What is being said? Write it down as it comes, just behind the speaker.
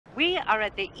We are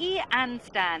at the E&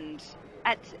 stand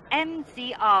at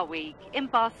MCR Week in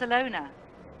Barcelona.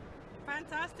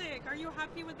 Fantastic. Are you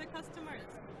happy with the customers?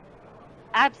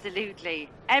 Absolutely.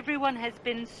 Everyone has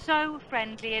been so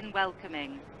friendly and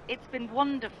welcoming. It's been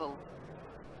wonderful.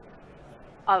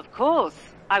 Of course,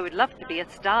 I would love to be a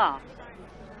star.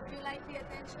 Do you like the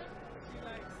attention?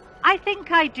 I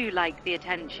think I do like the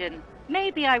attention.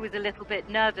 Maybe I was a little bit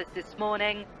nervous this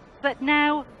morning, but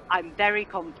now I'm very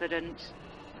confident.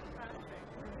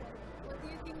 What do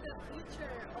you think the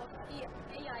future of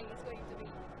AI is going to be?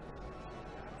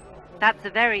 That's a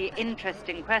very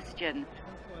interesting question.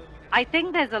 I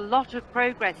think there's a lot of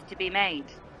progress to be made.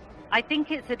 I think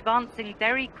it's advancing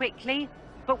very quickly,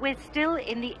 but we're still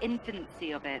in the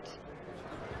infancy of it.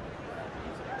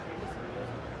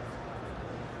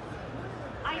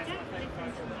 I don't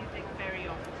listen to music very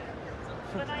often,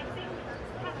 but I think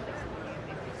classical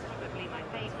music is probably my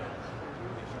favorite.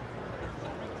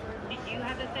 Did you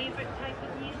have a favorite type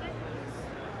of music?